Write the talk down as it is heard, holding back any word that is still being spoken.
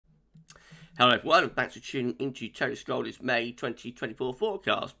Hello everyone, and thanks for tuning into Terry Scholey's May 2024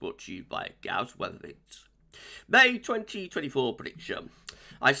 forecast, brought to you by GavsWeatherVids. May 2024 prediction.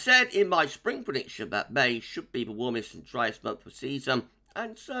 I said in my spring prediction that May should be the warmest and driest month of the season,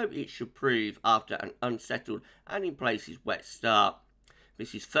 and so it should prove after an unsettled and in places wet start.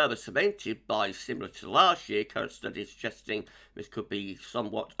 This is further cemented by, similar to last year, current studies suggesting this could be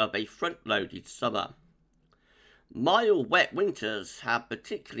somewhat of a front-loaded summer. Mild, wet winters have,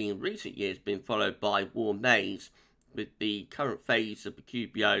 particularly in recent years, been followed by warm Mays, with the current phase of the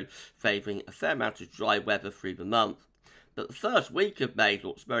QBO favouring a fair amount of dry weather through the month. But the first week of May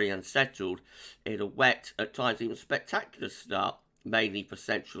looks very unsettled, in a wet, at times even spectacular start, mainly for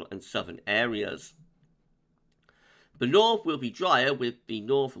central and southern areas. The north will be drier, with the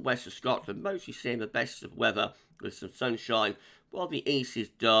north and west of Scotland mostly seeing the best of weather with some sunshine, while the east is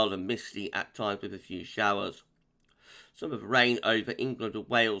dull and misty at times with a few showers. Some of the rain over England and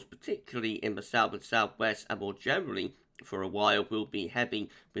Wales, particularly in the south and southwest, and more generally for a while, will be heavy,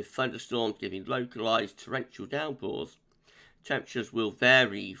 with thunderstorms giving localised torrential downpours. Temperatures will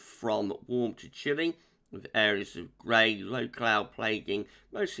vary from warm to chilly, with areas of grey, low cloud plaguing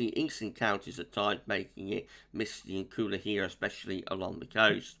mostly eastern counties at times, making it misty and cooler here, especially along the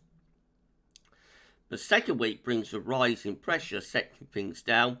coast. The second week brings a rise in pressure, settling things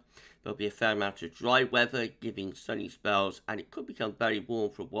down. There'll be a fair amount of dry weather, giving sunny spells, and it could become very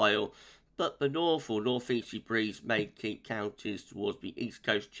warm for a while, but the north or northeasterly breeze may keep counties towards the east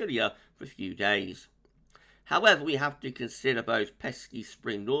coast chillier for a few days. However, we have to consider those pesky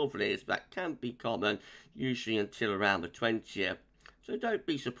spring northerlies that can be common, usually until around the 20th. So don't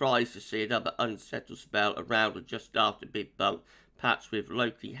be surprised to see another unsettled spell around or just after Big Bump, perhaps with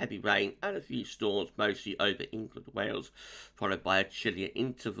locally heavy rain and a few storms mostly over England and Wales, followed by a chillier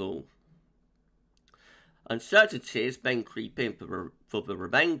interval. Uncertainties then creep in for the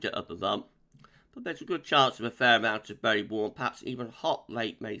remainder of the month, but there's a good chance of a fair amount of very warm, perhaps even hot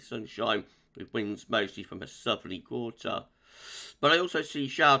late May sunshine, with winds mostly from a southerly quarter. But I also see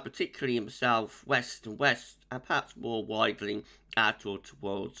showers, particularly in the southwest and west, and perhaps more widely at or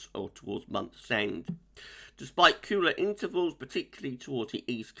towards month's end. Despite cooler intervals, particularly towards the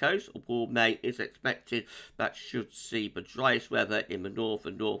east coast, a warm May is expected that should see the driest weather in the north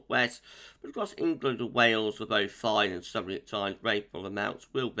and northwest, but across England and Wales, although fine and summery at times, rainfall amounts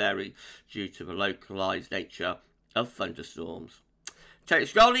will vary due to the localised nature of thunderstorms. Terry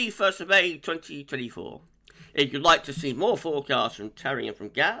Scholey, 1st of May 2024. If you'd like to see more forecasts from Terry and from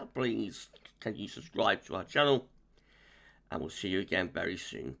Gav, please can you subscribe to our channel, and we'll see you again very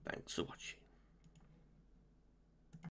soon. Thanks for watching.